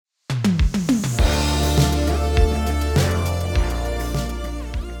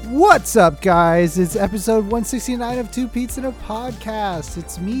What's up, guys? It's episode 169 of Two Pete's in a Podcast.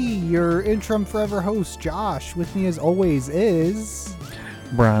 It's me, your interim forever host, Josh. With me, as always, is...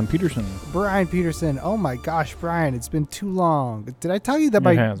 Brian Peterson. Brian Peterson. Oh my gosh, Brian, it's been too long. Did I tell you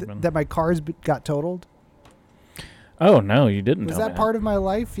that my cars got totaled? Oh, no, you didn't. Was that part of my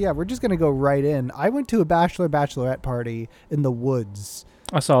life? Yeah, we're just going to go right in. I went to a bachelorette party in the woods.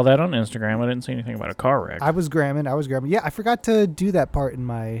 I saw that on Instagram. I didn't see anything about a car wreck. I was gramming. Yeah, I forgot to do that part in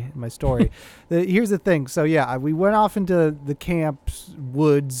my story. Here's the thing. So, yeah, we went off into the camp's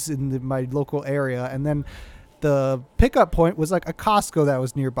woods in my local area, and then the pickup point was like a Costco that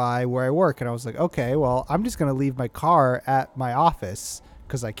was nearby where I work. And I was like, okay, well, I'm just going to leave my car at my office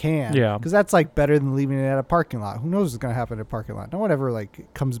because I can. Yeah. Because that's like better than leaving it at a parking lot. Who knows what's going to happen at a parking lot? No one ever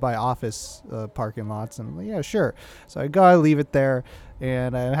like comes by office parking lots. And I'm like, yeah, sure. So I go, leave it there.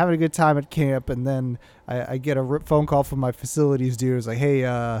 And I'm having a good time at camp. And then I get a phone call from my facilities dude. It's like,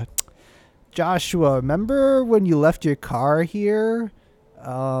 hey, Joshua, remember when you left your car here?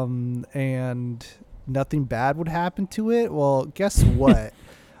 And nothing bad would happen to it? Well, guess what?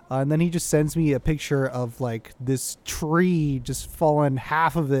 And then he just sends me a picture of like this tree just falling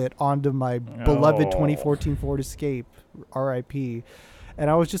half of it onto my beloved 2014 Ford Escape, RIP. And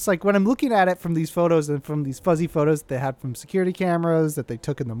I was just like, when I'm looking at it from these photos and from these fuzzy photos they had from security cameras that they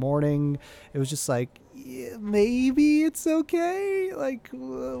took in the morning, it was just like, yeah, maybe it's okay. Like,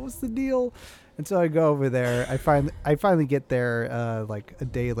 what's the deal? And so I go over there. I finally get there like a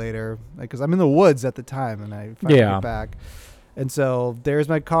day later, because I'm in the woods at the time, and I finally get back. And so there's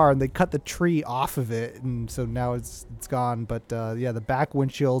my car, and they cut the tree off of it, and so now it's gone. But yeah, the back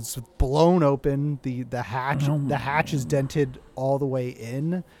windshield's blown open. The hatch is dented all the way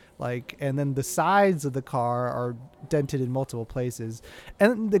in, like, and then the sides of the car are dented in multiple places,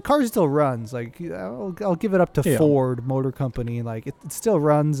 and the car still runs. Like, I'll give it up to Ford Motor Company. Like, it still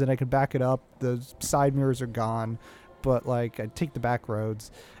runs, and I can back it up. The side mirrors are gone. But, like, I take the back roads.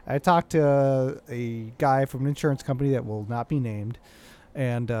 I talked to a guy from an insurance company that will not be named.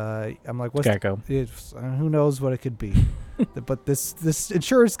 And I'm like, what's Geico? Who knows what it could be. But this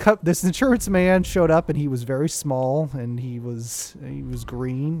insurance man showed up, and he was very small, and he was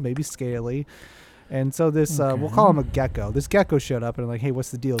green, maybe scaly. And so this, we'll call him a gecko. This gecko showed up, and I'm like, hey, what's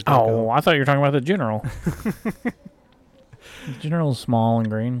the deal, gecko? Oh, I thought you were talking about the general. The general's small and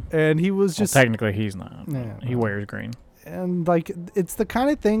green. And he was just... Well, technically, he's not. Yeah, he wears green. And, like, it's the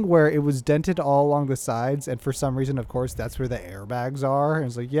kind of thing where it was dented all along the sides, and for some reason, of course, that's where the airbags are. And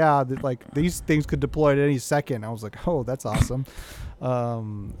it's like, yeah, like, these things could deploy at any second. I was like, oh, that's awesome.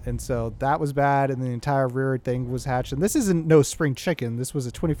 And so that was bad, and the entire rear thing was hatched. And this isn't no spring chicken. This was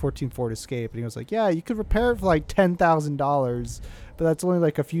a 2014 Ford Escape. And he was like, yeah, you could repair it for, like, $10,000, but that's only,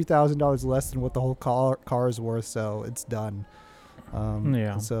 like, a few $1,000s less than what the whole car is worth, so it's done.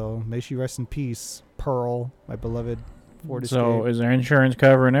 Yeah. So may she rest in peace, Pearl, my beloved Ford Escape. So is there insurance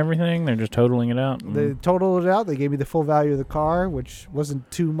covering everything? They're just totaling it out? They totaled it out. They gave me the full value of the car, which wasn't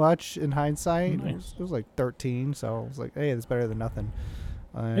too much in hindsight. Nice. It was like 13, so I was like, hey, that's better than nothing.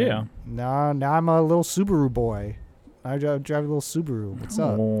 Yeah. Now I'm a little Subaru boy. I drive a little Subaru. What's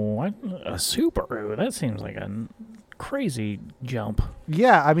up? A Subaru? That seems like a crazy jump.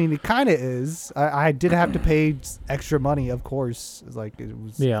 Yeah, I mean, it kind of is. I did have to pay extra money, of course. Like, it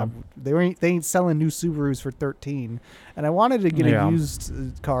was. Yeah. They ain't selling new Subarus for 13, and I wanted to get a used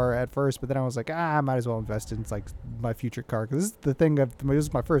car at first, but then I was like, I might as well invest in like my future car, because this is the thing. This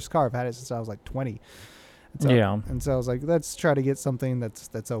is my first car. I've had it since I was like 20. And so I was like, let's try to get something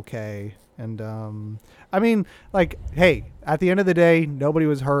that's okay. And I mean, like, hey, at the end of the day, nobody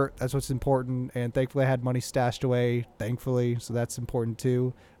was hurt. That's what's important. And thankfully, I had money stashed away, thankfully. So that's important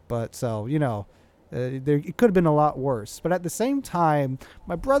too. But so, you know, it could have been a lot worse. But at the same time,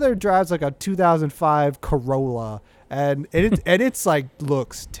 my brother drives like a 2005 Corolla. And it's like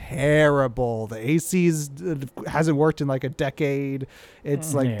looks terrible. The AC hasn't worked in like a decade.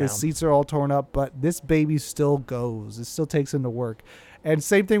 It's like the seats are all torn up, but this baby still goes. It still takes him to work. And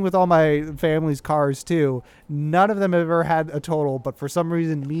same thing with all my family's cars too. None of them have ever had a total, but for some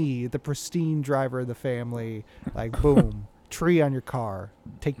reason, me, the pristine driver of the family, like boom, tree on your car.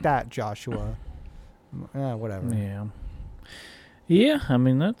 Take that, Joshua. Whatever. Yeah. Yeah, I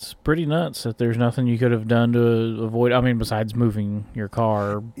mean, that's pretty nuts that there's nothing you could have done to avoid. I mean, besides moving your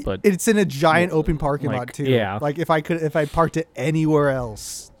car, but it's in a giant open parking lot too. Yeah, like if I parked it anywhere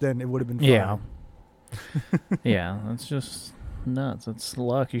else, then it would have been fine. Yeah. Yeah, that's just nuts. That's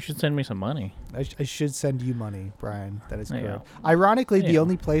luck. You should send me some money. I should send you money, Brian. That is correct. Ironically, the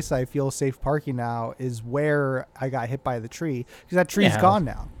only place I feel safe parking now is where I got hit by the tree, because that tree's gone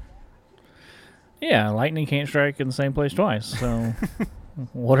now. Yeah, lightning can't strike in the same place twice. So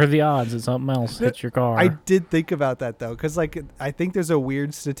What are the odds that something else hits your car? I did think about that though, because like I think there's a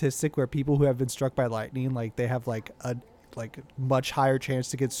weird statistic where people who have been struck by lightning, like they have like a much higher chance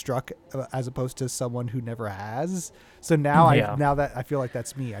to get struck as opposed to someone who never has. So now now that I feel like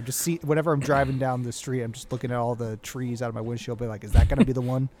that's me. I'm just whenever I'm driving down the street, I'm just looking at all the trees out of my windshield, be like, is that gonna be the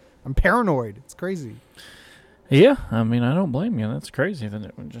one? I'm paranoid. It's crazy. Yeah, I mean, I don't blame you. That's crazy that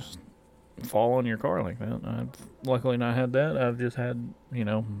it would just fall on your car like that. I've luckily not had that. I've just had,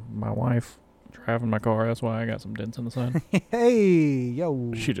 my wife driving my car. That's why I got some dents in the side. Hey,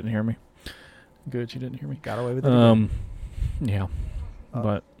 yo. She didn't hear me. Good, she didn't hear me. Got away with it. Yeah.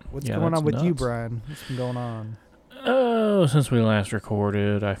 But what's going on with you, Brian? What's been going on? Oh, since we last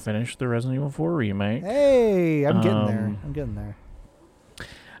recorded, I finished the Resident Evil 4 remake. Hey, I'm getting there.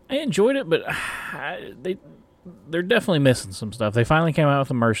 I enjoyed it, but they're definitely missing some stuff. They finally came out with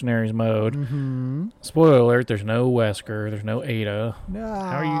the Mercenaries mode. Mm-hmm. Spoiler alert: there's no Wesker, there's no Ada. No.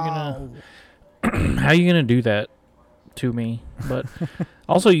 How are you gonna do that to me? But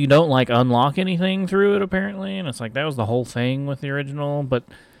also, you don't like unlock anything through it apparently, and it's like that was the whole thing with the original. But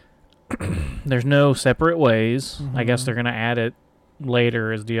there's no separate ways. Mm-hmm. I guess they're gonna add it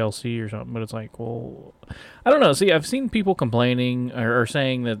later as DLC or something, but it's like, well, I don't know. See, I've seen people complaining or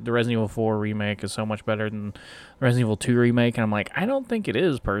saying that the Resident Evil 4 remake is so much better than the Resident Evil 2 remake, and I'm like, I don't think it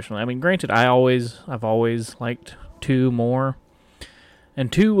is personally. I mean, granted, I've always liked 2 more,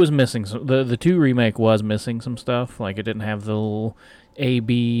 and 2 was missing the 2 remake was missing some stuff. Like it didn't have the little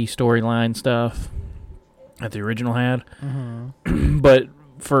A-B storyline stuff that the original had. Mm-hmm. But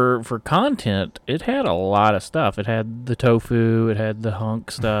for content, it had a lot of stuff. It had the tofu, it had the hunk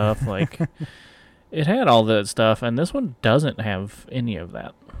stuff, like it had all that stuff, and this one doesn't have any of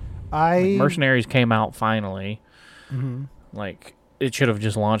that. Mercenaries came out finally. Mm-hmm. Like it should have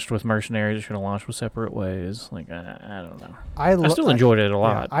just launched with Mercenaries. It should have launched with Separate Ways. Like I don't know. I still enjoyed it a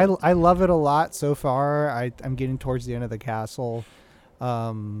lot. Yeah, I love it a lot so far. I'm getting towards the end of the castle.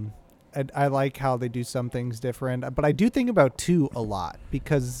 I like how they do some things different, but I do think about 2 a lot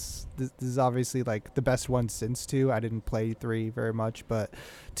because this is obviously like the best one since 2. I didn't play 3 very much, but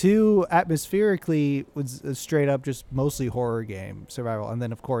 2 atmospherically was a straight up just mostly horror game survival, and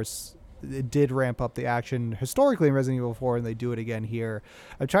then of course it did ramp up the action historically in Resident Evil 4, and they do it again here.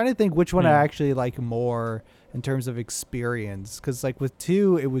 I'm trying to think which one I actually like more in terms of experience, because like with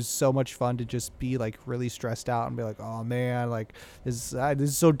 2 it was so much fun to just be like really stressed out and be like, oh man, like this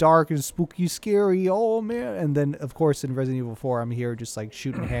is so dark and spooky, scary, oh man. And then of course in Resident Evil 4 I'm here just like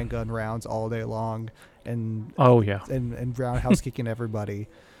shooting handgun rounds all day long and and roundhouse kicking everybody.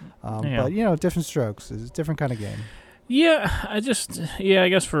 But different strokes. It's a different kind of game. Yeah, I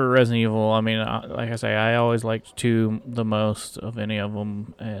guess for Resident Evil, I mean, like I say, I always liked 2 the most of any of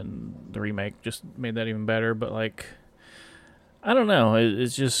them, and the remake just made that even better. But, like, I don't know.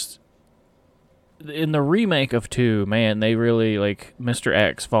 It's just, in the remake of 2, man, they really, like, Mr.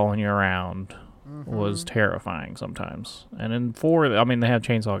 X following you around was terrifying sometimes. And in 4, I mean, they have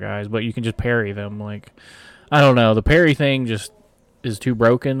chainsaw guys, but you can just parry them. Like, I don't know. The parry thing just is too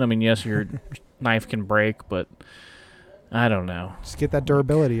broken. I mean, yes, your knife can break, but I don't know. Just get that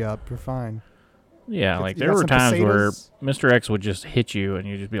durability up. You're fine. Yeah, like there were times where Mr. X would just hit you and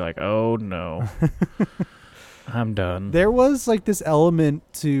you'd just be like, oh no. I'm done. There was like this element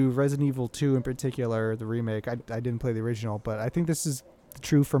to Resident Evil 2 in particular, the remake. I didn't play the original, but I think this is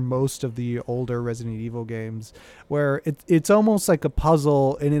true for most of the older Resident Evil games, where it's almost like a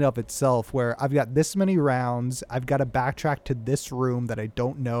puzzle in and of itself, where I've got this many rounds, I've got to backtrack to this room that I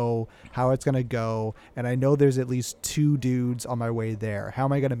don't know how it's going to go, and I know there's at least 2 dudes on my way there. How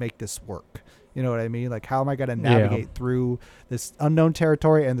am I going to make this work? You know what I mean? Like, how am I going to navigate through this unknown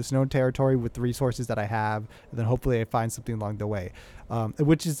territory and this known territory with the resources that I have, and then hopefully I find something along the way, and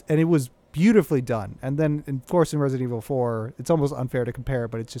it was beautifully done. And then of course in Resident Evil 4 it's almost unfair to compare,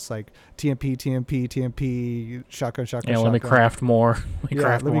 but it's just like TMP, shotgun. Let me craft more.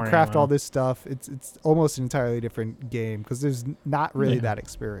 Let me craft all this stuff. It's almost an entirely different game because there's not really that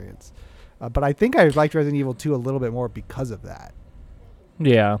experience, but I think I liked Resident Evil 2 a little bit more because of that.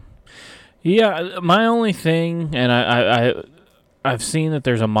 My only thing, and I've seen that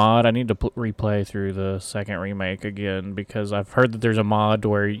there's a mod. I need to replay through the second remake again because I've heard that there's a mod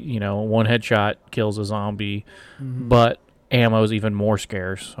where, one headshot kills a zombie, but ammo's even more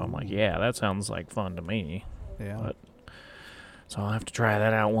scarce. So I'm like, yeah, that sounds like fun to me. Yeah. So I'll have to try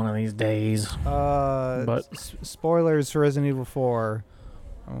that out one of these days. Spoilers for Resident Evil 4.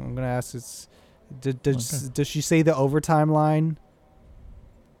 I'm going to ask does she say the overtime line?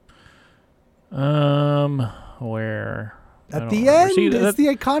 Where? At the end, it's the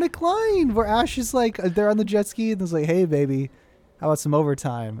iconic line where Ash is like, they're on the jet ski and it's like, hey, baby, How about some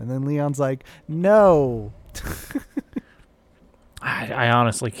overtime? And then Leon's like, no. I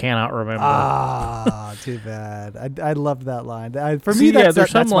honestly cannot remember. Ah, too bad. I loved that line. For See, me, yeah, that's, there's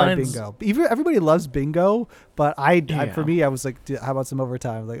some that's my lines- bingo. Everybody loves bingo, but Yeah. for me, I was like, how about some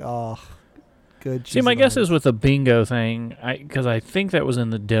overtime? Like, oh, good. See, my guess is with the bingo thing, because I think that was in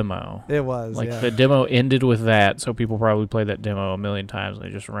the demo. It was, Like yeah. the demo ended with that, so people probably played that demo a million times. And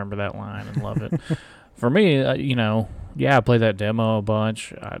they just remember that line and love it. For me, I played that demo a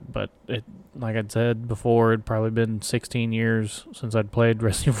bunch, but it, like I'd said before, it'd probably been 16 years since I'd played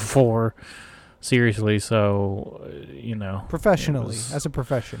Resident Evil 4 seriously. So, Professionally, it was- as a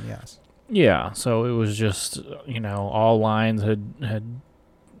profession, yes. yeah. So it was just, all lines had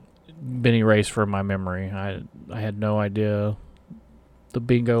been erased from my memory. I had no idea the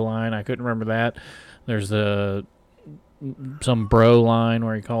bingo line. I couldn't remember that. There's some bro line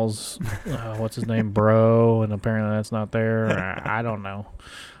where he calls what's his name bro, and apparently that's not there. I don't know.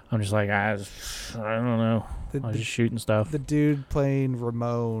 I'm just like I don't know. I was just shooting stuff. The dude playing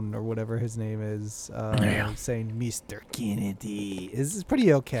Ramon or whatever his name is, Yeah. saying Mr. Kennedy is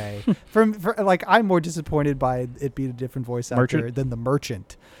pretty okay. for like, I'm more disappointed by it being a different voice actor Merchant? than the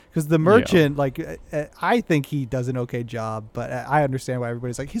Merchant, because the Merchant, I think he does an okay job, but I understand why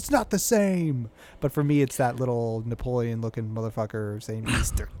everybody's like, it's not the same. But for me, it's that little Napoleon-looking motherfucker saying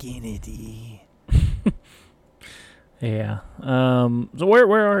Mr. Kennedy. Yeah. So where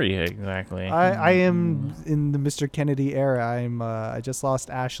are you exactly? I am in the Mr. Kennedy era. I just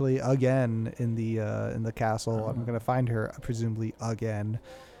lost Ashley again in the castle. I'm gonna find her presumably again,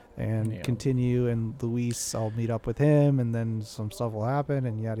 and Yeah. continue. And Luis, I'll meet up with him, and then some stuff will happen,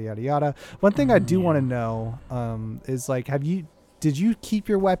 and yada yada yada. One thing I do want to know is like, did you keep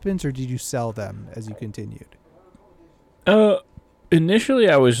your weapons or did you sell them as you continued? Initially,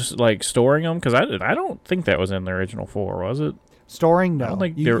 I was just, like storing them because I don't think that was in the original 4, was it? Storing? No. I don't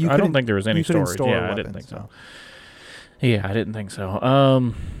think You I don't couldn't- think there was any you couldn't storage. store Yeah, I didn't weapons, think so. no. Yeah, I didn't think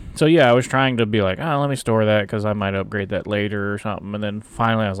so. So yeah, I was trying to be like, let me store that because I might upgrade that later or something. And then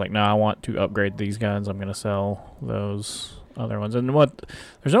finally, I was like, no, I want to upgrade these guns. I'm gonna sell those other ones. And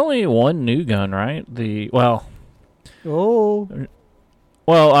there's only one new gun, right? Oh.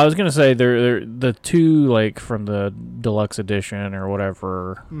 Well, I was gonna say they're the two like from the deluxe edition or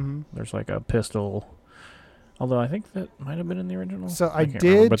whatever. Mm-hmm. There's like a pistol, although I think that might have been in the original. So I can't did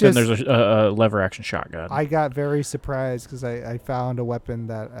remember. But then just- there's a lever action shotgun. I got very surprised because I found a weapon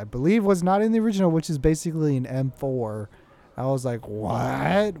that I believe was not in the original, which is basically an M4. I was like,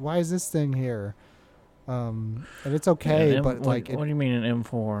 what? Why is this thing here? And it's okay, but like what do you mean an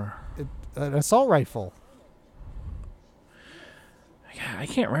M4? an assault rifle. I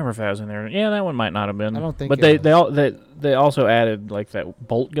can't remember if that was in there. Yeah, that one might not have been. I don't think But it they also added like that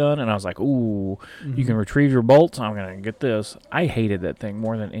bolt gun, and I was like, ooh, you can retrieve your bolts. I'm gonna get this. I hated that thing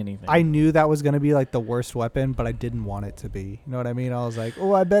more than anything. I knew that was going to be like the worst weapon, but I didn't want it to be. You know what I mean? I was like,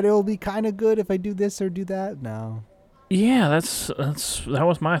 oh, I bet it'll be kind of good if I do this or do that. No. Yeah, that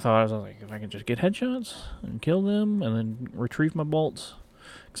was my thought. I was like, if I can just get headshots and kill them, and then retrieve my bolts,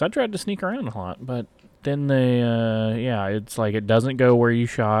 because I tried to sneak around a lot, but then it's like it doesn't go where you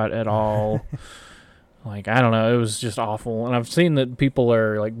shot at all. Like, I don't know, it was just awful. And I've seen that people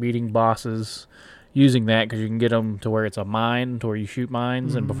are like beating bosses using that because you can get them to where it's a mine, to where you shoot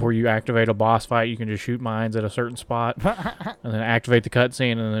mines, and before you activate a boss fight, you can just shoot mines at a certain spot, and then activate the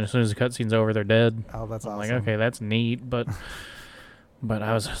cutscene, and then as soon as the cutscene's over, they're dead. Oh, that's I'm awesome. like, okay, that's neat, but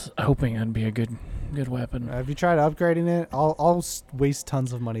I was hoping it'd be a good weapon. Have you tried upgrading it? I'll waste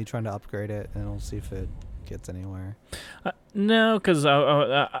tons of money trying to upgrade it, and we'll see if it gets anywhere. No, because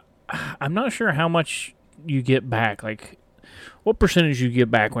I'm not sure how much you get back. Like, what percentage you get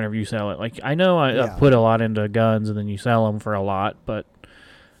back whenever you sell it? Like, I know I Yeah. put a lot into guns, and then you sell them for a lot, but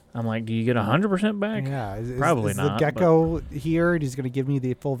I'm like, do you get 100% back? Yeah, Probably is not, the gecko here? And he's going to give me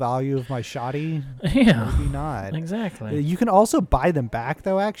the full value of my shoddy? Yeah, Maybe not. exactly. You can also buy them back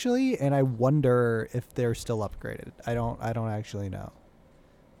though, actually, and I wonder if they're still upgraded. I don't actually know.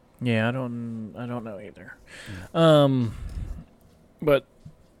 Yeah, I don't know either. Yeah. But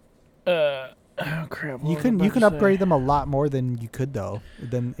oh crap! You can upgrade them a lot more than you could though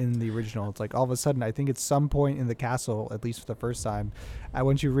than in the original. It's like all of a sudden, I think at some point in the castle, at least for the first time,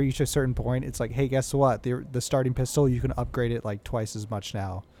 once you reach a certain point, it's like, hey, guess what? The starting pistol, you can upgrade it like twice as much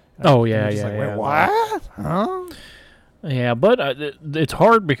now. Oh, And yeah, you're just yeah, like, yeah. Wait, what? Huh? Yeah, but it's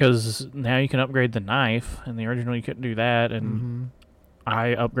hard because now you can upgrade the knife. In the original, you couldn't do that, and Mhm.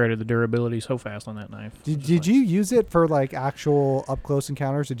 I upgraded the durability so fast on that knife. Did you use it for like actual up close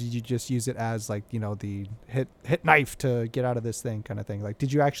encounters, or did you just use it as like, the hit knife to get out of this thing kind of thing? Like,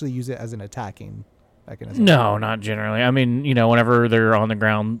 did you actually use it as an attacking? mechanism? No, not generally. I mean, whenever they're on the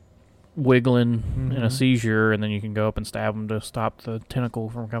ground wiggling in a seizure, and then you can go up and stab them to stop the tentacle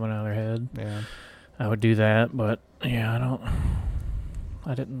from coming out of their head. Yeah. I would do that, but yeah,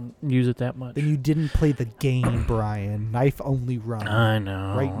 I didn't use it that much. Then you didn't play the game, Brian. Knife only run. I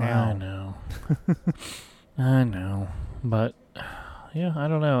know. Right now. I know. I know. But yeah, I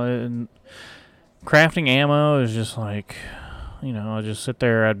don't know. And crafting ammo is just like, I'd just sit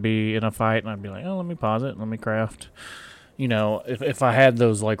there. I'd be in a fight, and I'd be like, oh, let me pause it. Let me craft. If I had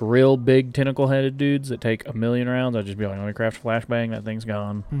those like real big tentacle-headed dudes that take 1,000,000 rounds, I'd just be like, let me craft a flashbang. That thing's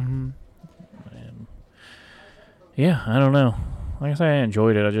gone. Mm-hmm. And yeah, I don't know. Like I say, I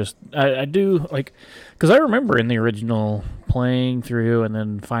enjoyed it. I do, like, because I remember in the original playing through and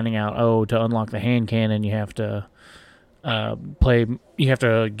then finding out, to unlock the hand cannon, you have to you have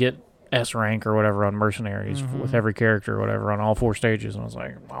to get S rank or whatever on mercenaries with every character or whatever on all 4 stages. And I was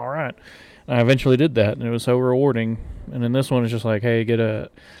like, all right. And I eventually did that, and it was so rewarding. And then this one is just like, hey, get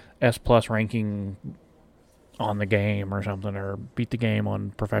a S+ ranking on the game or something, or beat the game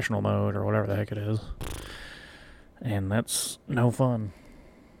on professional mode or whatever the heck it is. And that's no fun.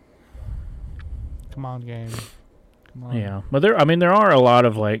 Come on, game. Come on. Yeah, but there are a lot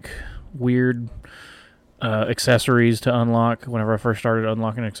of like weird accessories to unlock. Whenever I first started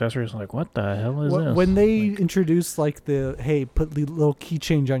unlocking accessories, I'm like, what the hell is this? When they introduced like the, hey, put the little key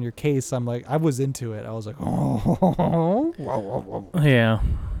change on your case, I'm like, I was into it. I was like, oh.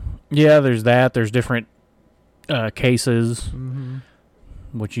 Yeah. There's that. There's different cases.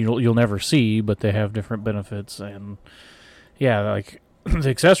 Which you'll never see, but they have different benefits. And yeah, like the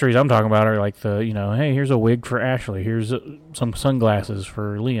accessories I'm talking about are like the, hey, here's a wig for Ashley, here's some sunglasses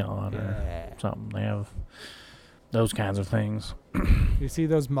for Leon or something. They have those kinds of things. You see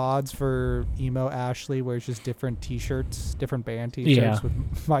those mods for emo Ashley where it's just different t-shirts, different band t-shirts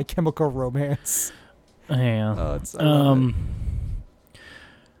with My Chemical Romance. Yeah. Oh, I love it.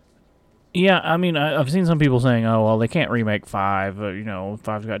 Yeah, I mean, I've seen some people saying, oh, well, they can't remake 5.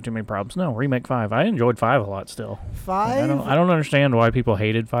 5's got too many problems. No, remake 5. I enjoyed 5 a lot still. 5? Like, I don't understand why people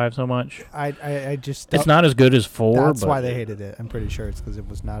hated 5 so much. I just... It's not as good as 4. That's why they hated it. I'm pretty sure it's because it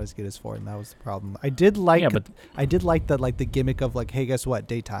was not as good as 4, and that was the problem. I did like the gimmick of like, hey, guess what?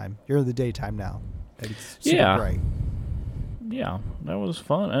 Daytime. You're in the daytime now. And it's super bright. Yeah, that was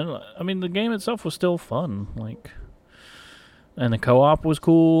fun. And I mean, the game itself was still fun. Like... And the co-op was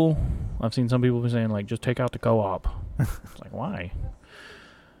cool. I've seen some people be saying, like, just take out the co-op. It's like, why?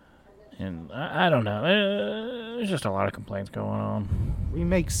 And I don't know. There's just a lot of complaints going on.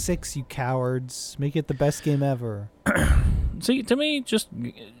 Remake 6, you cowards. Make it the best game ever. See, to me,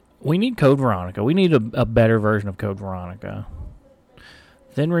 we need Code Veronica. We need a better version of Code Veronica.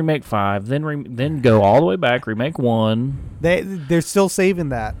 Then remake 5. Then go all the way back. Remake 1. They're still saving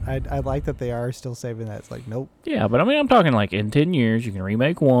that. I like that they are still saving that. It's like, nope. Yeah, but I mean, I'm talking like in 10 years, you can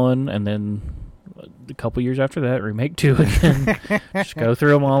remake 1, and then a couple years after that, remake 2 again. Just go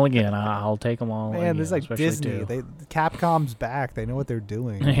through them all again. I'll take them all. Man, this is like Disney. Capcom's back. They know what they're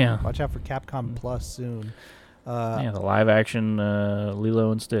doing. Yeah. Watch out for Capcom Plus soon. The live action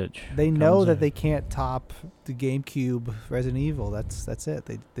Lilo and Stitch. They know that they can't top the GameCube Resident Evil. That's it.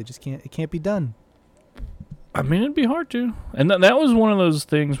 They just can't. It can't be done. I mean, it'd be hard to. And that was one of those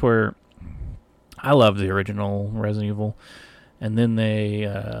things where I loved the original Resident Evil, and then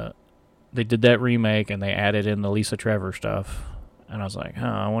they did that remake and they added in the Lisa Trevor stuff, and I was like,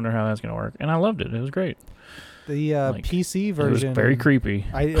 I wonder how that's gonna work. And I loved it. It was great. The PC version. It was very creepy.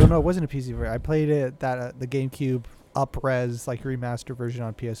 No, it wasn't a PC version. I played it the GameCube up-res like remaster version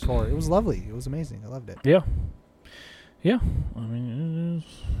on PS4. It was lovely. It was amazing. I loved it. Yeah. I mean, it is.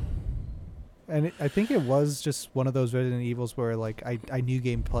 And I think it was just one of those Resident Evils where like I New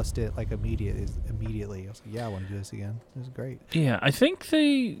Game Plused it like immediately. I was like, yeah, I want to do this again. It was great. Yeah, I think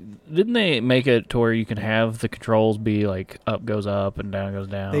they make it to where you can have the controls be like up goes up and down goes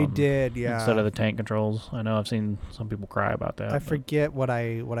down. They did, yeah. Instead of the tank controls. I know I've seen some people cry about that. I forget what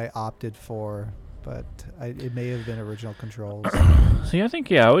I opted for, but it may have been original controls. See, I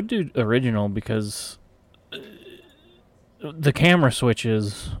think I would do original because the camera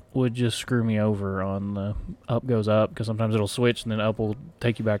switches would just screw me over on the up goes up, because sometimes it'll switch and then up will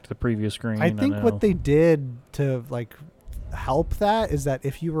take you back to the previous screen. I think what they did to like help that is that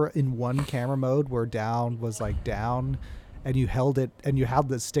if you were in one camera mode where down was like down and you held it and you held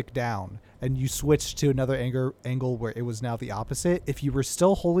the stick down and you switched to another angle where it was now the opposite, if you were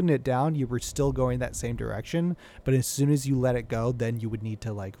still holding it down, you were still going that same direction, but as soon as you let it go, then you would need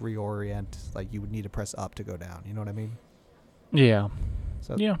to like reorient, like you would need to press up to go down. You know what I mean? Yeah.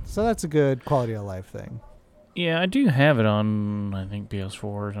 So that's a good quality of life thing. Yeah, I do have it on, I think, PS4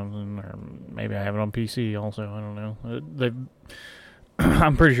 or something, or maybe I have it on PC also. I don't know.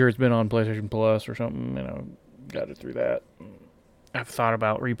 I'm pretty sure it's been on PlayStation Plus or something. Got it through that. I've thought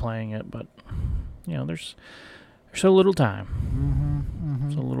about replaying it, but there's so little time.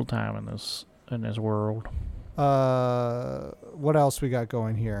 So little time in this world. What else we got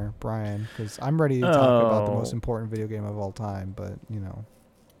going here, Brian? Because I'm ready to talk about the most important video game of all time, but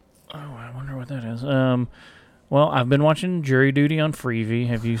Oh, I wonder what that is. Well, I've been watching Jury Duty on Freevee.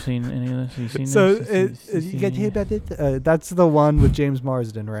 Have you seen any of this? Have you seen so this? you get hit about it? That's the one with James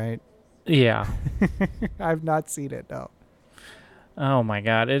Marsden, right? Yeah. I've not seen it. No. Oh my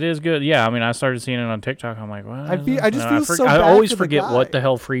God, it is good. Yeah, I mean, I started seeing it on TikTok. I'm like, what? I just feel so bad. I always for the forget guy. what the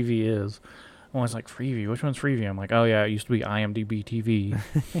hell Freevee is. I'm always like, Freevee? Which one's Freevee? I'm like, oh yeah, it used to be IMDb TV.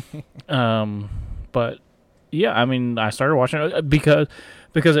 But yeah, I mean, I started watching it because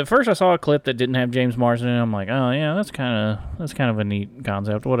at first I saw a clip that didn't have James Marsden, and I'm like, oh yeah, that's kind of a neat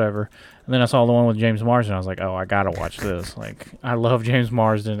concept, whatever. And then I saw the one with James Marsden. I was like, oh, I gotta watch this. Like, I love James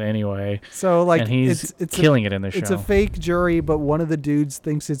Marsden anyway. So like, and he's killing it in this show. It's a fake jury, but one of the dudes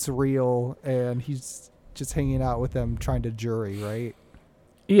thinks it's real, and he's just hanging out with them trying to jury, right?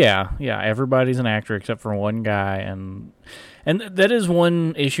 Yeah. Everybody's an actor except for one guy, and that is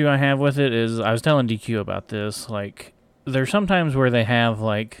one issue I have with it. Is I was telling DQ about this. Like, there's sometimes where they have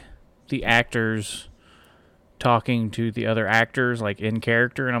like the actors talking to the other actors like in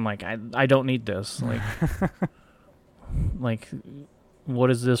character, and I'm like, I don't need this. Like, like, what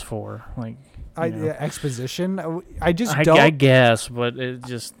is this for? Like, exposition. I guess, but it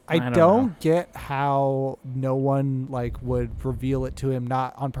just I don't get how no one like would reveal it to him,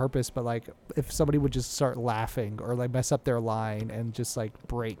 not on purpose, but like if somebody would just start laughing or like mess up their line and just like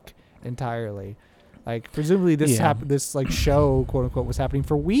break entirely. Like presumably this this like show, quote unquote, was happening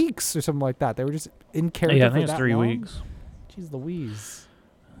for weeks or something like that. They were just in character. Yeah, I for think it's that 3 long? weeks. Jeez Louise.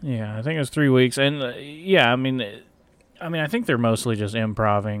 Yeah, I think it was 3 weeks, and I mean, I think they're mostly just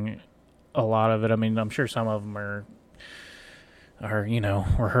improvising a lot of it. I mean, I'm sure some of them are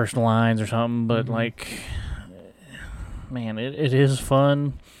rehearsed lines or something, but like, man, it is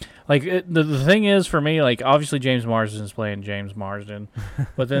fun. Like, the thing is, for me, like, obviously James Marsden's playing James Marsden,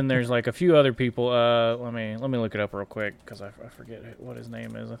 but then there's, like, a few other people. Let me look it up real quick, because I forget what his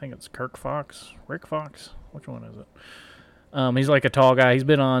name is. I think it's Rick Fox? Which one is it? He's, like, a tall guy. He's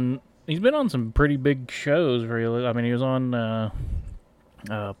been on some pretty big shows. I mean, he was on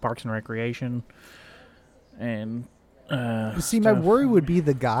Parks and Recreation, and... See, my worry would be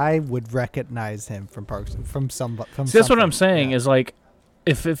the guy would recognize him from Parks, from See, that's what I'm saying, is, like,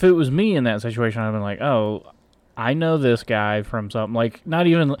 If it was me in that situation, I'd been like, oh, I know this guy from something. Like, not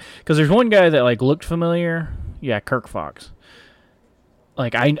even... Because there's one guy that, like, looked familiar. Yeah, Kirk Fox.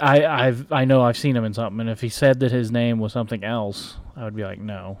 Like, I know I've seen him in something. And if he said that his name was something else, I would be like,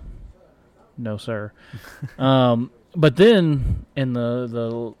 no. No, sir. But then, in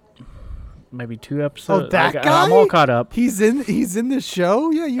the maybe 2 episodes... Oh, that guy? I'm all caught up. He's in the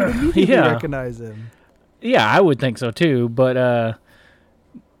show? Yeah, you immediately recognize him. Yeah, I would think so, too. But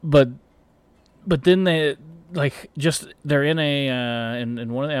then they they're in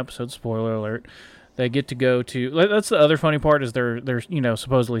in one of the episodes, spoiler alert, they get to go to, that's the other funny part, is they're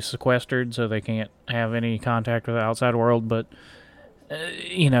supposedly sequestered, so they can't have any contact with the outside world, but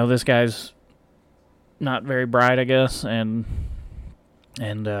this guy's not very bright, I guess, and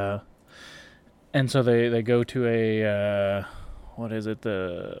so they go to a what is it,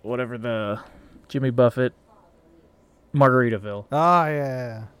 the Jimmy Buffett Margaritaville. Oh,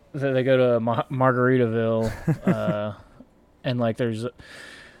 yeah. So they go to Margaritaville, and like there's a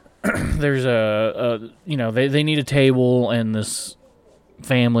they need a table, and this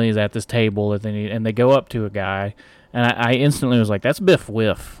family is at this table that they need, and they go up to a guy, and I instantly was like, that's Biff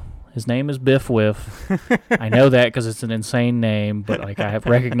Whiff. His name is Biff Whiff. I know that because it's an insane name, but like I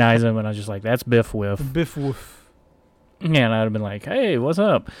recognize him, and I was just like, that's Biff Whiff. Biff Whiff. Yeah, and I'd have been like, hey, what's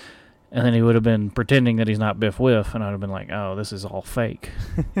up? And then he would have been pretending that he's not Biff Whiff, and I'd have been like, oh, this is all fake.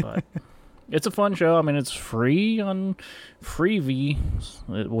 But it's a fun show. I mean, it's free on Freevee,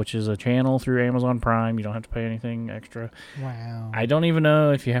 which is a channel through Amazon Prime. You don't have to pay anything extra. Wow. I don't even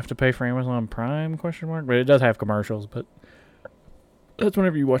know if you have to pay for Amazon Prime, ? But it does have commercials, but that's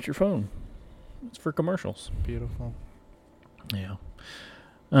whenever you watch your phone. It's for commercials. Beautiful. Yeah.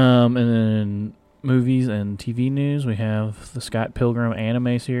 And then... movies and TV news. We have the Scott Pilgrim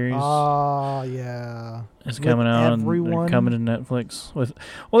anime series. Oh, yeah. It's coming out. And coming to Netflix.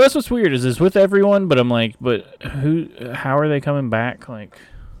 That's what's weird, is it's with everyone, but I'm like, but how are they coming back? Like,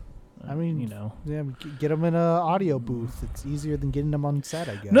 I mean, you know. yeah, get them in a audio booth. It's easier than getting them on set,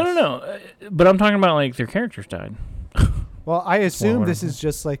 I guess. No. But I'm talking about like their characters died. Well, I assume this whatever. is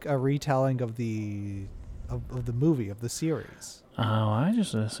just like a retelling of the movie, of the series. Oh, I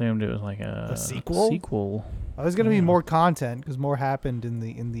just assumed it was like a sequel? Sequel. There's going to be Yeah. more content because more happened in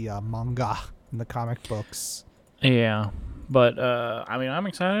the manga, in the comic books. Yeah, but I mean, I'm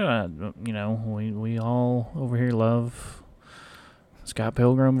excited. You know, we all over here love Scott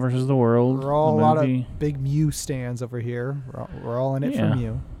Pilgrim versus the World. We're all the a lot movie, of big Mew stands over here. We're all in it Yeah. for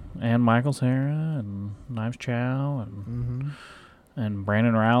Mew. and Michael Cera and Knives Chow and Mm-hmm. and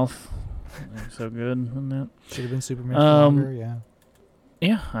Brandon Routh. He's so good in that. Should have been Superman for longer, yeah.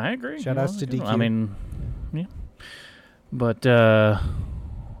 Yeah, I agree. Shout You know, outs to good one. DQ. I mean, yeah, but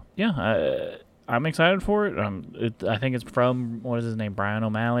yeah, I'm excited for it. I think it's from, what is his name, Brian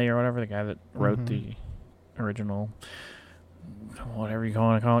O'Malley or whatever, the guy that wrote the original, whatever you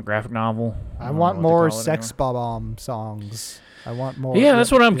want to call it, graphic novel. I don't know want what they more call it Sex anymore. Bomb songs. I want more. Yeah,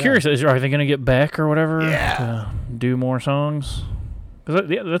 that's what I'm yeah. curious. Are they going to get Beck or whatever Yeah. to do more songs? Because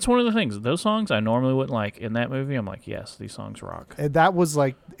that's one of the things. Those songs I normally wouldn't like. In that movie, I'm like, yes, these songs rock. And that was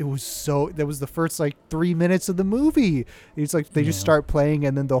like, that was the first like 3 minutes of the movie. It's like they just Yeah. start playing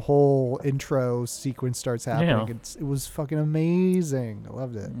and then the whole intro sequence starts happening. Yeah. It was fucking amazing. I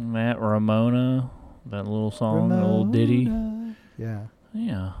loved it. Matt Ramona, that little song, that little ditty. Ramona. Yeah.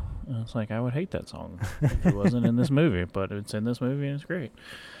 Yeah. It's like, I would hate that song if it wasn't in this movie, but it's in this movie and it's great.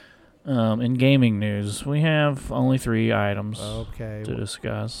 In gaming news, we have only 3 items Okay. to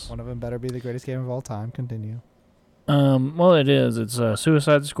discuss. One of them better be the greatest game of all time. Continue. Well, it is. It's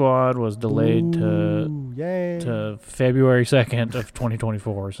Suicide Squad was delayed Ooh, yay. to February 2nd of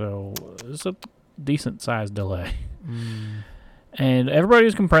 2024, so it's a decent sized delay. Mm. And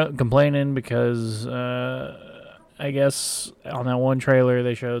everybody's complaining because I guess on that one trailer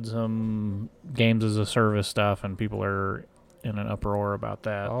they showed some games as a service stuff, and people are in an uproar about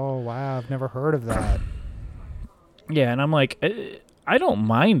that. Oh, wow. I've never heard of that. Yeah, and I'm like, I don't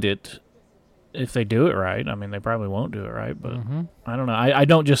mind it if they do it right. I mean, they probably won't do it right, but Mhm. I don't know. I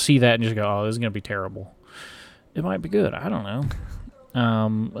don't just see that and just go, oh, this is going to be terrible. It might be good. I don't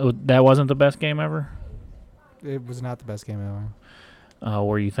know. That wasn't the best game ever? It was not the best game ever.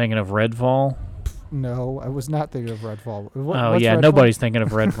 Were you thinking of Redfall? No, I was not thinking of Redfall. Oh, What's yeah, Redfall? nobody's thinking of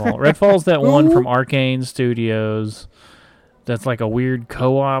Redfall. Redfall's that one from Arcane Studios that's like a weird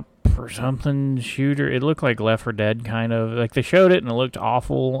co-op or something shooter. It looked like Left 4 Dead kind of. Like they showed it and it looked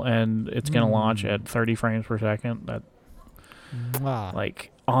awful, and it's going to launch at 30 frames per second. That Mwah.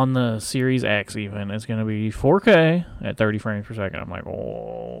 like on the Series X even, it's going to be 4K at 30 frames per second. I'm like,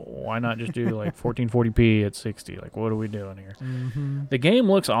 oh, why not just do like 1440p at 60? Like, what are we doing here? Mhm. The game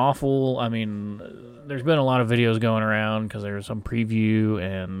looks awful. I mean, there's been a lot of videos going around because there's some preview,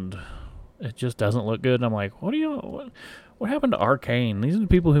 and it just doesn't look good. And I'm like, what happened to Arcane? These are the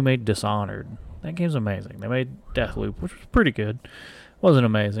people who made Dishonored. That game's amazing. They made Deathloop, which was pretty good. Wasn't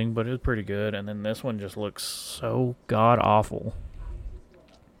amazing, but it was pretty good. And then this one just looks so god awful.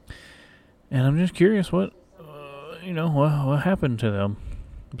 And I'm just curious what happened to them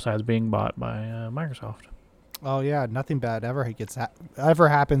besides being bought by Microsoft. Oh yeah, nothing bad ever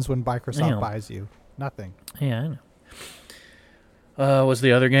happens when Microsoft Yeah. buys you. Nothing. Yeah, I know. Was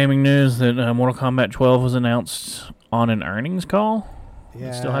the other gaming news that Mortal Kombat 12 was announced on an earnings call? Yeah.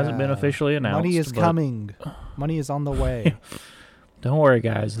 It still hasn't been officially announced. Money is but coming. Money is on the way. Don't worry,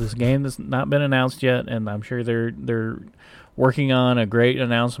 guys. This game has not been announced yet, and I'm sure they're working on a great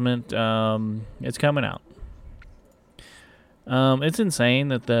announcement. It's coming out. It's insane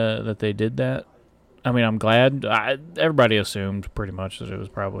that they did that. I mean, I'm glad. Everybody assumed pretty much that it was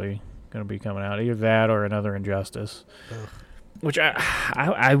probably going to be coming out, either that or another Injustice. Ugh. Which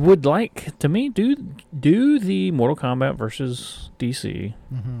I would like to do the Mortal Kombat versus DC.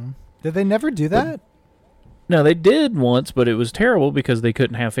 Mm-hmm. Did they never do that? No, they did once, but it was terrible because they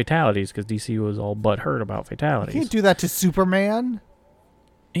couldn't have fatalities because DC was all butthurt about You fatalities. can't do that to Superman.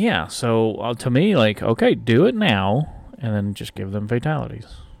 Yeah, so to me, like, okay, do it now, and then just give them fatalities.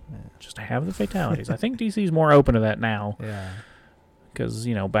 Just have the fatalities. I think DC's more open to that now Yeah. because,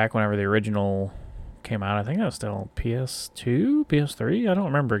 back whenever the original came out, I think that was still PS2, PS3. I don't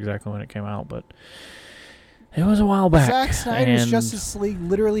remember exactly when it came out, but it was a while back. Zack Snyder's and Justice League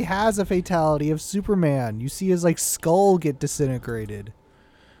literally has a fatality of Superman. You see his skull get disintegrated.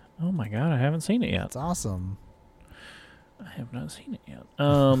 oh my god, I haven't seen it yet. It's awesome. I have not seen it yet.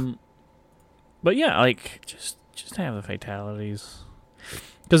 But yeah, like just have the fatalities.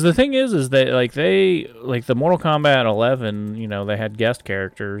 Because the thing is that the Mortal Kombat 11, they had guest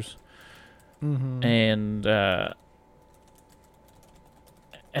characters, Mm-hmm. and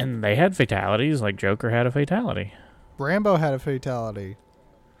And they had fatalities, like Joker had a fatality. Rambo had a fatality.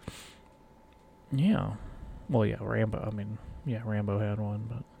 Yeah. Well, yeah, Rambo. I mean, yeah, Rambo had one,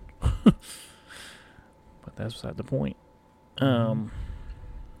 but but that's beside the point. See, I'm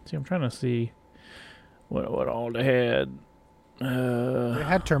trying to see what all they had. They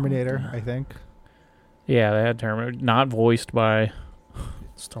had Terminator, I think. Yeah, they had Terminator, not voiced by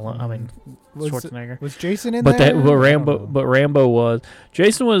Stallone. I mean, Schwarzenegger. Was Jason in but there? But Rambo was.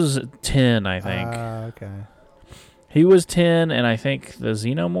 Jason was 10, I think. Okay. He was 10, and I think the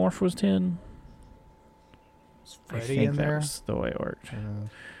Xenomorph was 10. Freddy I think in there? that's the way it worked.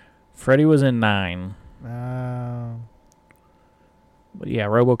 Freddy was in 9. But yeah,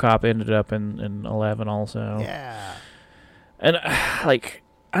 RoboCop ended up in 11 also. Yeah. And like,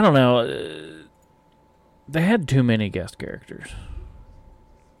 I don't know. They had too many guest characters.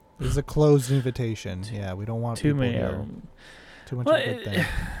 It was a closed invitation. Yeah, we don't want Too people many here. of them. Too much Well, of a good thing.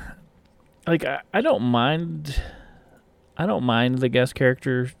 Like, I don't mind. I don't mind the guest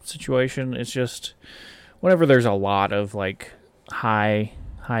character situation. It's just whenever there's a lot of like high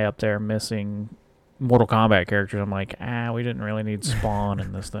up there missing Mortal Kombat characters, I'm like, we didn't really need Spawn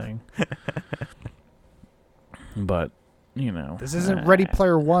in this thing. But you know, This isn't Ready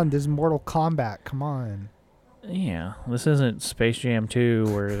Player One. This is Mortal Kombat. Come on. Yeah, this isn't Space Jam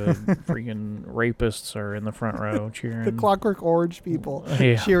 2 where the freaking rapists are in the front row cheering. The Clockwork Orange people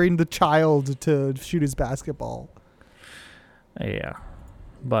Yeah. cheering the child to shoot his basketball. Yeah,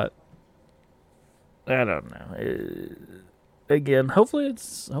 but I don't know. Again, hopefully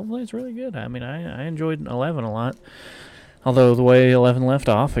it's really good. I mean, I enjoyed 11 a lot. Although the way 11 left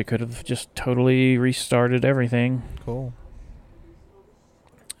off, it could have just totally restarted everything. Cool.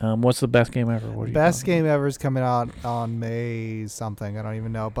 What's the best game ever? What are you Best talking game ever is coming out on May something. I don't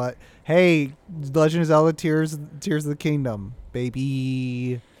even know. But hey, Legend of Zelda Tears of the Kingdom,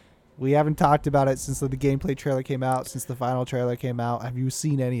 baby. We haven't talked about it since the gameplay trailer came out, since the final trailer came out. Have you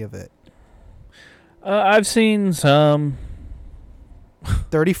seen any of it? I've seen some.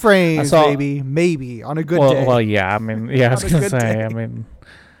 30 frames, saw- baby. Maybe on a good day. Well, yeah. I mean, yeah. I was On a gonna good say. day. I mean,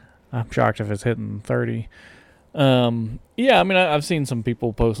 I'm shocked if it's hitting 30. Yeah. I mean, I've seen some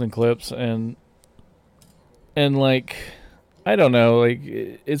people posting clips and like, I don't know. Like,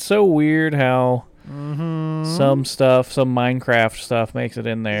 it's so weird how some Minecraft stuff makes it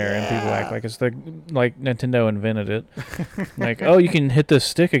in there, and people act like it's like Nintendo invented it. Like, oh, you can hit this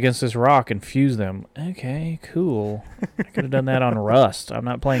stick against this rock and fuse them. Okay, cool. I could have done that on Rust. I'm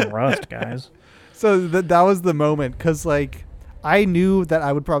not playing Rust, guys. So that was the moment, because like I knew that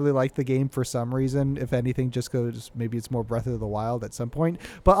I would probably like the game for some reason. If anything, just because maybe it's more Breath of the Wild at some point.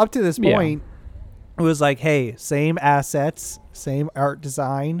 But up to this point, it was like, hey, same assets, same art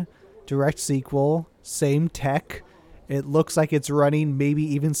design, direct sequel, same tech. It looks like it's running maybe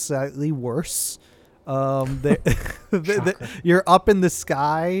even slightly worse. You're up in the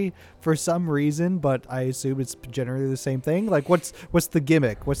sky for some reason, but I assume it's generally the same thing. Like, what's the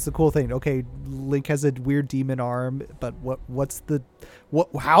gimmick? What's the cool thing? Okay, Link has a weird demon arm, but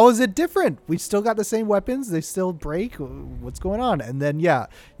how is it different? We still got the same weapons. They still break. What's going on? And then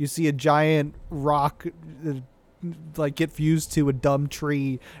you see a giant rock like get fused to a dumb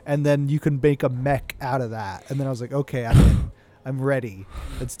tree, and then you can make a mech out of that. And then I was like, okay, I'm ready.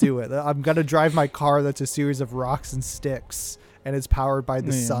 Let's do it. I'm going to drive my car that's a series of rocks and sticks, and it's powered by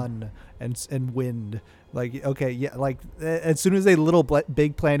the sun and wind. Like, okay, yeah, like as soon as they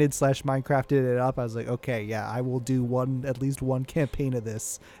Big Planet / Minecrafted it up, I was like, okay, yeah, I will do at least one campaign of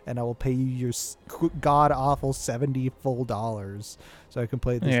this, and I will pay you your god-awful $70 full so I can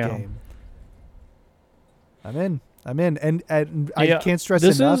play this game. I'm in. And I can't stress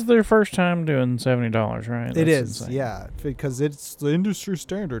enough. This is their first time doing $70, right? It is, yeah, because it's the industry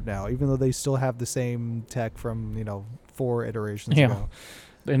standard now, even though they still have the same tech from 4 iterations ago.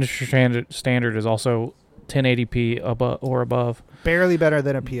 The industry standard is also 1080p above. Barely better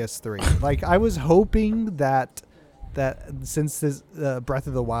than a PS3. Like, I was hoping that since this Breath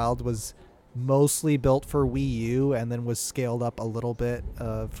of the Wild was mostly built for Wii U and then was scaled up a little bit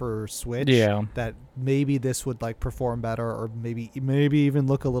for Switch, that maybe this would like perform better, or maybe even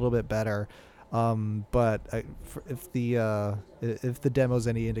look a little bit better. But if the demo's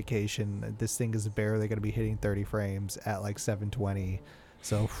any indication, this thing is barely going to be hitting 30 frames at like 720.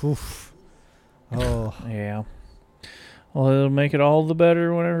 So, yeah. Well, it'll make it all the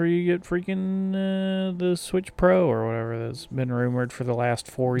better whenever you get freaking the Switch Pro or whatever that's been rumored for the last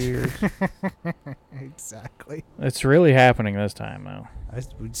 4 years. Exactly. It's really happening this time, though.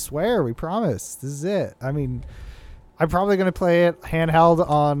 We swear, we promise. This is it. I mean, I'm probably gonna play it handheld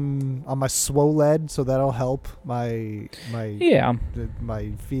on my SWOLED, so that'll help my Yeah.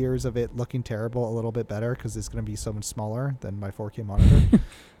 my fears of it looking terrible a little bit better because it's gonna be so much smaller than my 4K monitor.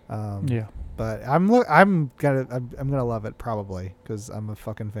 Yeah. But I'm gonna love it probably because I'm a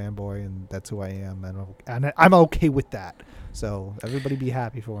fucking fanboy and that's who I am, and I'm okay with that. So everybody be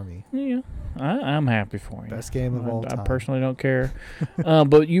happy for me. Yeah, I'm happy for you. Best game of all time. I personally don't care.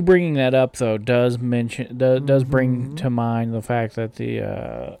 But you bringing that up though does bring to mind the fact that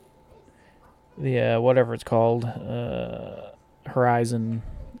the whatever it's called, Horizon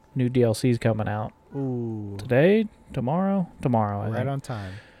new DLC is coming out. Ooh. Today, tomorrow, I right think. on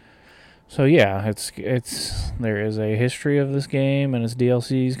time. So yeah, it's there is a history of this game and its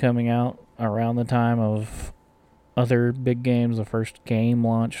DLCs coming out around the time of other big games. The first game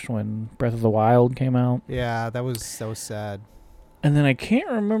launched when Breath of the Wild came out. Yeah, that was sad. And then I can't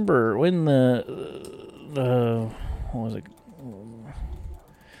remember when the what was it?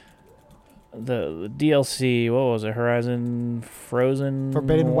 The DLC, what was it? Horizon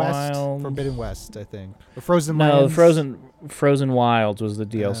Forbidden West, I think. Or Frozen Lands. No, Frozen Wilds was the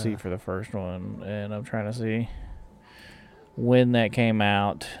DLC for the first one, and I'm trying to see when that came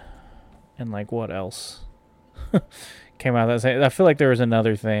out and like what else came out that same. I feel like there was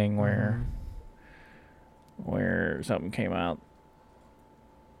another thing where something came out.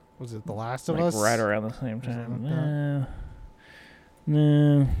 Was it The Last of like Us? Right around the same time. Like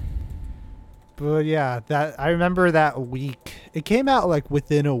No. But yeah, that I remember that week. It came out like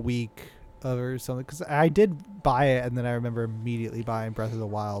within a week or something because I did buy it, and then I remember immediately buying Breath of the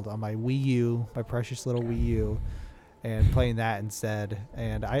Wild on my Wii U, my precious little Wii U, and playing that instead.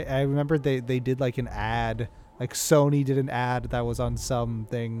 And I remember they did like an ad, like Sony did an ad that was on some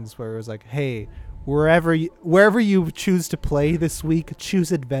things where it was like, hey, wherever you choose to play this week,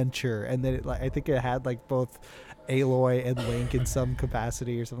 choose adventure. And then I think it had like both Aloy and Link in some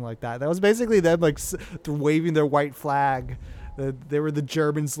capacity or something like that. That was basically them like waving their white flag. They were the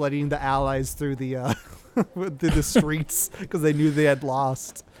Germans letting the Allies through the through the streets because they knew they had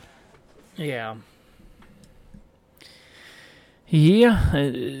lost. Yeah. Yeah.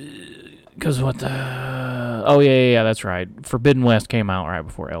 Because what the... Oh, yeah, that's right. Forbidden West came out right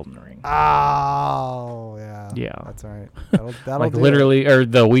before Elden Ring. Oh, yeah. Yeah. That's right. That'll like do literally, or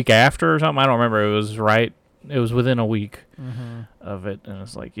the week after or something. I don't remember. It was right. It was within a week of it. And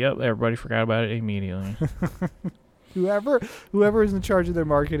it's like, yep, everybody forgot about it immediately. Whoever is in charge of their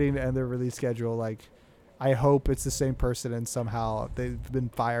marketing and their release schedule, like, I hope it's the same person and somehow they've been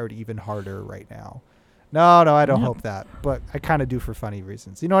fired even harder right now. No, I don't hope that, but I kind of do for funny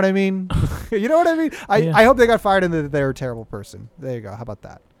reasons. You know what I mean? You know what I mean? I hope they got fired and that they're a terrible person. There you go. How about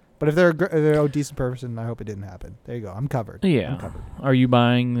that? But if they're a decent person, I hope it didn't happen. There you go. I'm covered. Yeah. I'm covered. Are you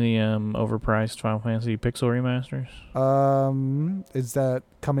buying the overpriced Final Fantasy Pixel remasters? Is that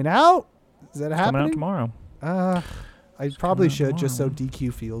coming out? Is that happening? Coming out tomorrow. I probably should just so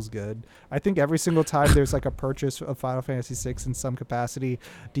DQ feels good. I think every single time there's like a purchase of Final Fantasy VI in some capacity,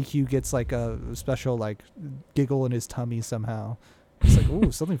 DQ gets like a special like giggle in his tummy somehow. It's like,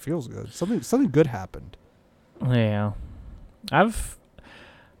 ooh, something feels good. Something good happened. Yeah. I've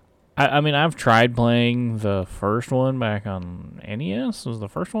tried playing the first one back on NES. Was the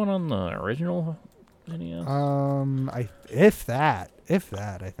first one on the original NES? If that,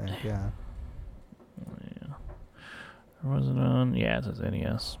 I think, yeah. Or was it on? Yeah, it says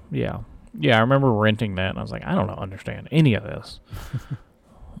NES. Yeah, I remember renting that, and I was like, I don't understand any of this.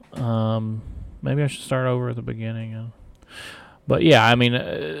 Maybe I should start over at the beginning. But yeah, I mean,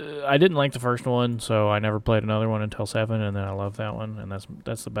 I didn't like the first one, so I never played another one until 7, and then I loved that one, and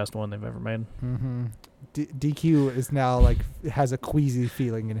that's the best one they've ever made. Mm-hmm. DQ is now like has a queasy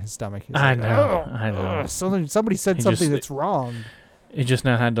feeling in his stomach. He's I like, know. Somebody said something that's wrong. He just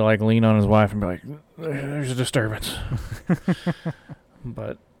now had to like lean on his wife and be like, "There's a disturbance."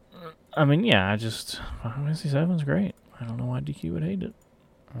 But I mean, yeah, Final Fantasy 7's great. I don't know why DQ would hate it.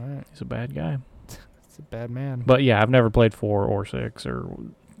 All right, he's a bad guy. He's a bad man. But yeah, I've never played 4 or 6 or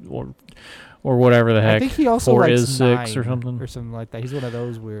whatever the heck. I think he also 4 likes is 6 or something like that. He's one of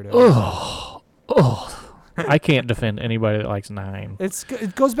those weirdos. Oh, I can't defend anybody that likes 9.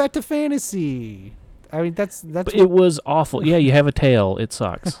 It goes back to fantasy. I mean, that's. But it was awful. Yeah, you have a tail. It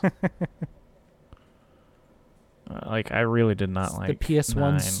sucks. Like, I really did not like the PS1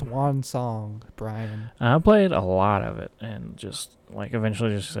 9. swan song, Brian. I played a lot of it and just, like,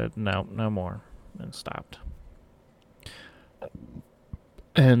 eventually just said, no more, and stopped.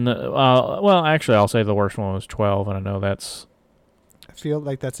 And, well, actually, I'll say the worst one was 12, and I know that's... I feel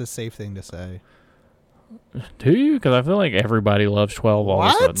like that's a safe thing to say. Do you? Because I feel like everybody loves 12 all of a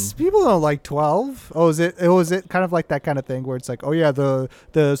What? sudden. People don't like 12. Oh, is it kind of like that kind of thing where it's like, oh yeah, the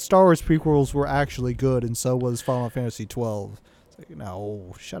Star Wars prequels were actually good, and so was Final Fantasy 12. It's like,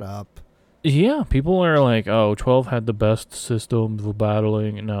 no, shut up. Yeah, people are like, oh, 12 had the best system for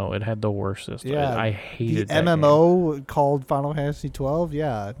battling. No, it had the worst system. Yeah, I The hated that game. MMO called Final Fantasy 12,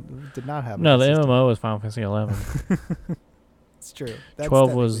 yeah, it did not have. No, a the good system. MMO was Final Fantasy 11. It's true. That's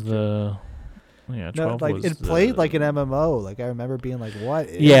 12 was technically true. the... Yeah, 12 No, like was it played like an MMO. Like I remember being like, "What?"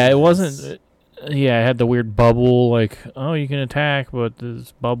 Is Yeah, it this? wasn't... Yeah, it had the weird bubble, like, oh, you can attack, but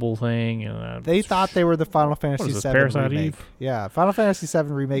this bubble thing. And They thought they were the Final Fantasy is this, VII Parasite remake. Eve? Yeah, Final Fantasy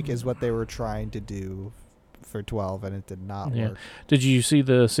VII remake is what they were trying to do for 12, and it did not Yeah. work. Did you see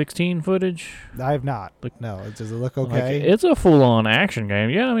the 16 footage? I have not. Like- No, does it look Like, okay? it's a full-on action game.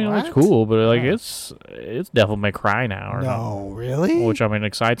 Yeah, I mean, it looks What? cool, but like Oh. it's Devil May Cry now. Or No, really? which I mean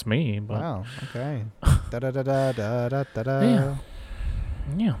excites me. But Wow. Okay. Da da da da da da da da.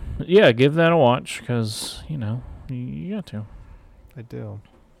 yeah, give that a watch because you got to. I do.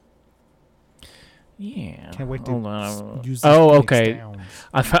 Yeah. Can't wait to Hold on. use. Oh, these okay. sounds.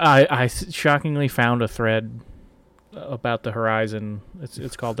 I shockingly found a thread about the Horizon.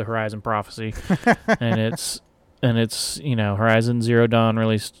 It's called the Horizon Prophecy, and it's Horizon Zero Dawn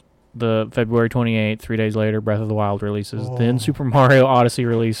released the February 28th. 3 days later, Breath of the Wild releases. Then Oh. Super Mario Odyssey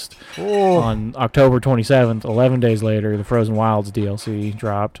released Oh. on October 27th. 11 days later, the Frozen Wilds DLC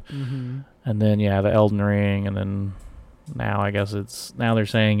dropped, Mm-hmm. and then the Elden Ring, and then now I guess now they're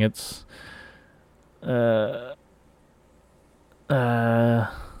saying it's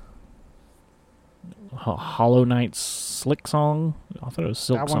Hollow Knight Slick Song. I thought it was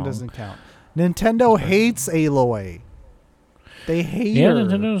Silk That Song. one doesn't count. Nintendo hates Aloy. They hate Yeah, her.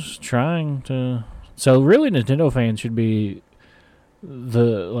 Nintendo's trying to. So really, Nintendo fans should be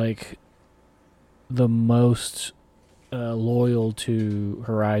the most loyal to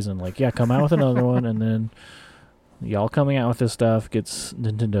Horizon. Like, yeah, come out with another one, and then y'all coming out with this stuff gets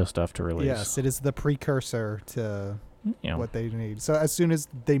Nintendo stuff to release. Yes, it is the precursor to Yeah. what they need. So as soon as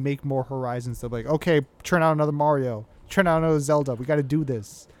they make more Horizons, they'll be like, okay, turn out another Mario, turn out another Zelda. We got to do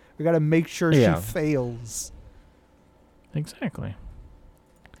this. We got to make sure Yeah. she fails. Exactly.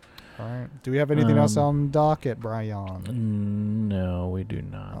 All right. Do we have anything else on docket, Brian? No, we do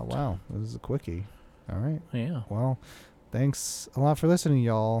not. Oh, wow. This is a quickie. All right. Yeah. Well, thanks a lot for listening,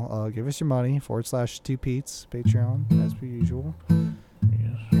 y'all. Give us your money, /2Pete's, Patreon, as per usual.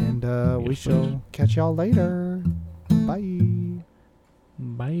 Yes. And we Yes, shall please. catch y'all later. Bye.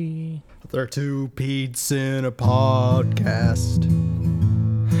 Bye. They're two Pete's in a podcast.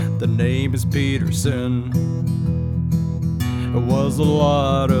 The name is Peterson. It was a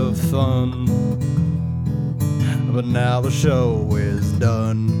lot of fun, but now the show is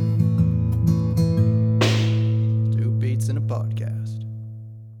done.